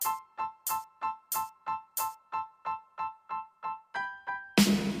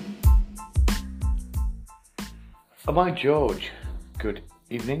By George, good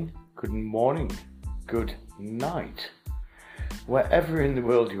evening, good morning, good night, wherever in the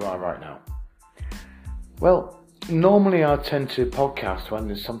world you are right now. Well, normally I tend to podcast when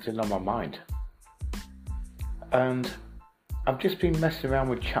there's something on my mind. And I've just been messing around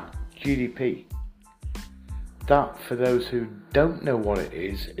with ChatGDP. That, for those who don't know what it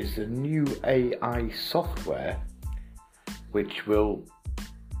is the new AI software which will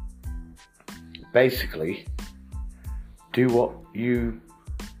basically do what you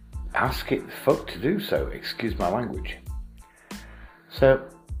ask it the fuck to do, so excuse my language. So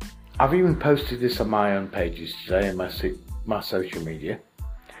I've even posted this on my own pages today in my social media,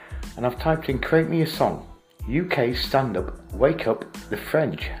 and I've typed in create me a song. UK stand up, wake up, the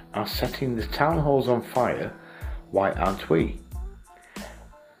French are setting the town halls on fire, why aren't we?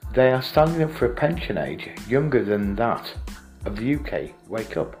 They are standing up for a pension age younger than that of the UK,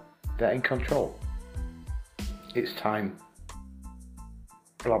 wake up, they're in control. It's time,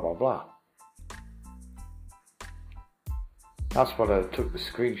 blah blah blah. That's what I took the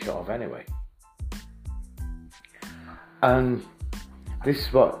screenshot of anyway. And this is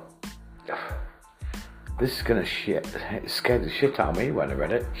gonna it scared the shit out of me when I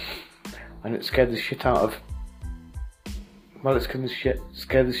read it. And it scared the shit out of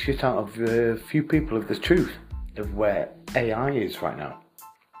scare the shit out of a few people of the truth of where AI is right now.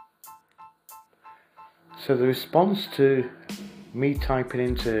 So the response to me typing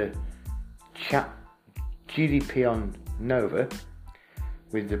into chat GDP on Nova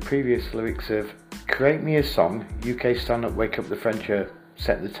with the previous lyrics of create me a song, UK stand up, wake up, the French are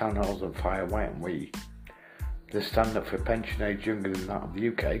set the town halls on fire, why aren't we? They stand up for pension age younger than that of the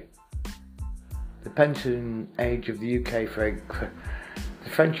UK. The pension age of the UK the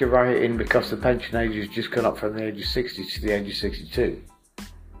French are rioting because the pension age has just gone up from the age of 60 to the age of 62.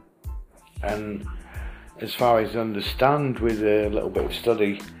 And as far as I understand, with a little bit of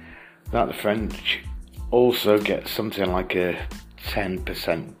study, that the French also get something like a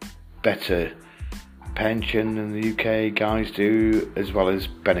 10% better pension than the UK guys do, as well as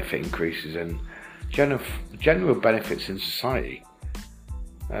benefit increases and general benefits in society.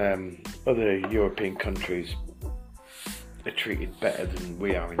 Other European countries are treated better than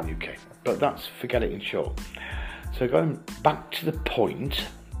we are in the UK, but forget it in short. So going back to the point,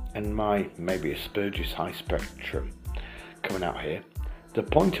 and my maybe Asperger's high spectrum coming out here, the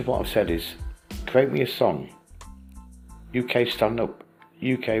point of what I've said is create me a song, UK stand up,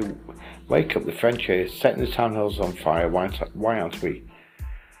 UK wake up, the French are setting the town halls on fire, why aren't we?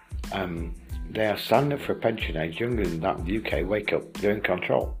 They are standing up for a pension age younger than that of the UK, wake up, they're in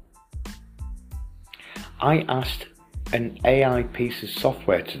control. I asked an AI piece of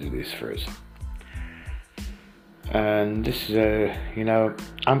software to do this for us. And this is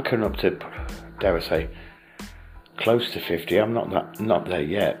I'm coming up to, dare I say, close to 50. I'm not there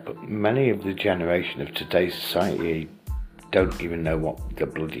yet, but many of the generation of today's society don't even know what the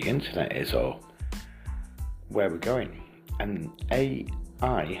bloody internet is or where we're going. And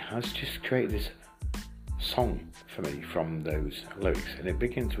AI has just created this song for me from those lyrics, and it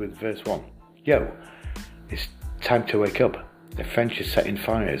begins with verse 1. Yo, it's time to wake up. The French are setting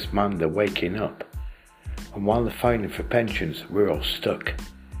fires, man, they're waking up. And while they're fighting for pensions, we're all stuck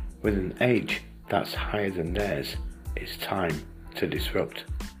with an age that's higher than theirs. It's time to disrupt.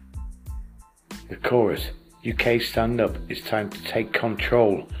 The chorus, UK stand up, it's time to take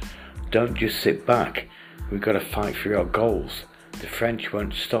control. Don't just sit back, we've got to fight for our goals. The French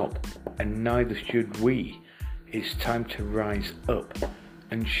won't stop, and neither should we. It's time to rise up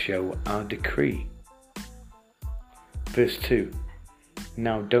and show our decree. Verse 2,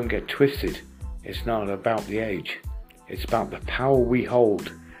 now don't get twisted. It's not about the age, it's about the power we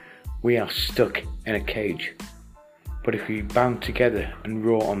hold. We are stuck in a cage, but if we band together and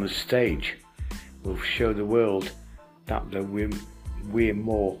roar on the stage, we'll show the world that we're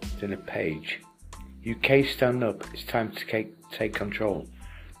more than a page. UK stand up, it's time to take control.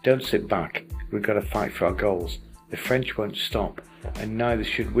 Don't sit back, we've got to fight for our goals. The French won't stop, and neither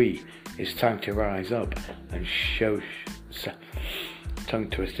should we. It's time to rise up and show tongue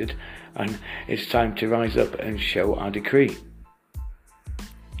twisted. And it's time to rise up and show our decree.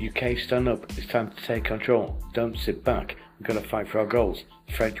 UK stand up, it's time to take control. Don't sit back, we've got to fight for our goals.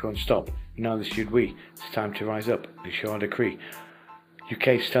 The French won't stop, neither should we. It's time to rise up and show our decree.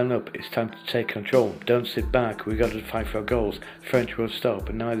 UK stand up, it's time to take control. Don't sit back, we've got to fight for our goals. The French won't stop,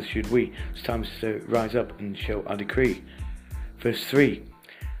 and neither should we. It's time to rise up and show our decree. Verse 3,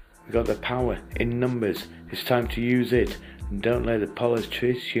 we've got the power in numbers, it's time to use it. And don't let the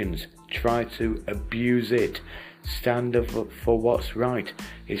politicians try to abuse it. Stand up for what's right.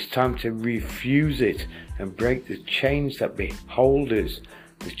 It's time to refuse it and break the chains that hold us.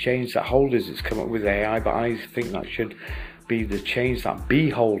 The chains that hold us. It's come up with AI, but I think that should be the chains that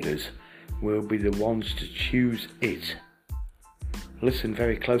beholders will be the ones to choose it. Listen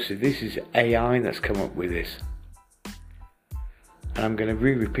very closely. This is AI that's come up with this. And I'm going to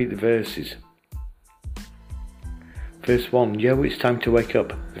repeat the verses. Verse 1. Yo, it's time to wake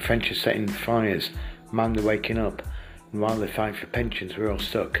up. The French are setting fires. Man, they're waking up. And while they fight for pensions, we're all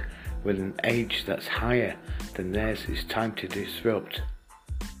stuck with an age that's higher than theirs. It's time to disrupt.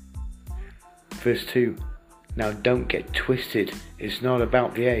 Verse 2. Now don't get twisted. It's not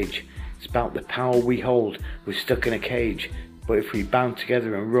about the age. It's about the power we hold. We're stuck in a cage. But if we band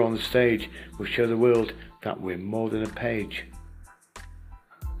together and roar on the stage, we'll show the world that we're more than a page.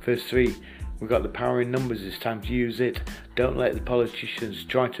 Verse 3. We've got the power in numbers, it's time to use it. Don't let the politicians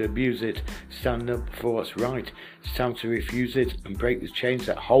try to abuse it. Stand up for what's right. It's time to refuse it and break the chains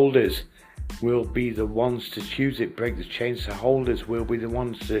that hold us. We'll be the ones to choose it. Break the chains that hold us. We'll be the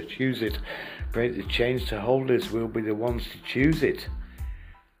ones to choose it. Break the chains to hold us. We'll be the ones to choose it.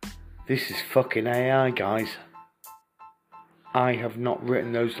 This is fucking AI, guys. I have not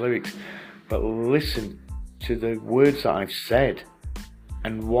written those lyrics, but listen to the words that I've said.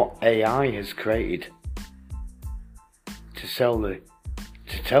 And what AI has created to tell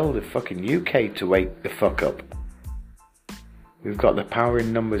the fucking UK to wake the fuck up. We've got the power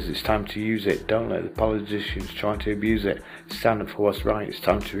in numbers, it's time to use it. Don't let the politicians try to abuse it. Stand up for what's right, it's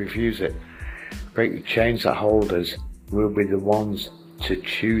time to refuse it. Break the chains that hold us, we'll be the ones to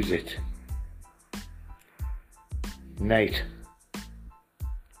choose it. Nate,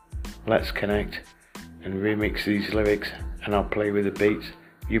 let's connect and remix these lyrics, and I'll play with the beats.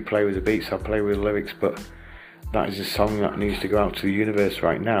 You play with the beats, I'll play with the lyrics, but that is a song that needs to go out to the universe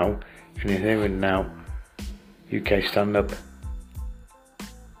right now, and in here and now. UK, stand up.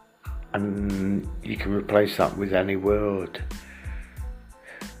 And you can replace that with any word.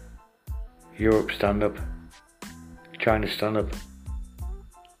 Europe, stand up. China, stand up.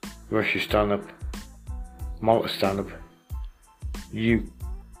 Russia, stand up. Malta, stand up.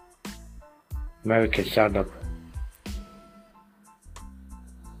 America, stand up.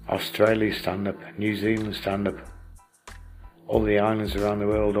 Australia, stand up. New Zealand, stand up. All the islands around the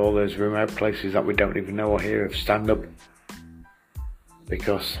world, all those remote places that we don't even know or hear of, stand up.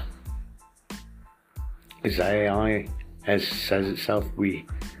 Because, as AI says itself, we've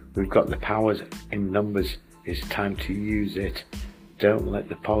got the powers in numbers. It's time to use it. Don't let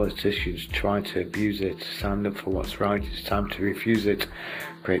the politicians try to abuse it. Stand up for what's right. It's time to refuse it.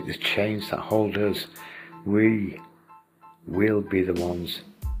 Break the chains that hold us. We will be the ones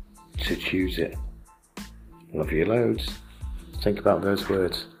to choose it. Love you loads. Think about those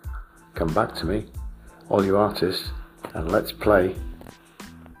words. Come back to me, all you artists, and let's play.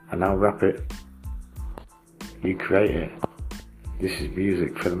 And I'll rap it. You create it. This is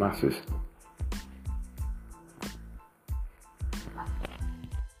music for the masses.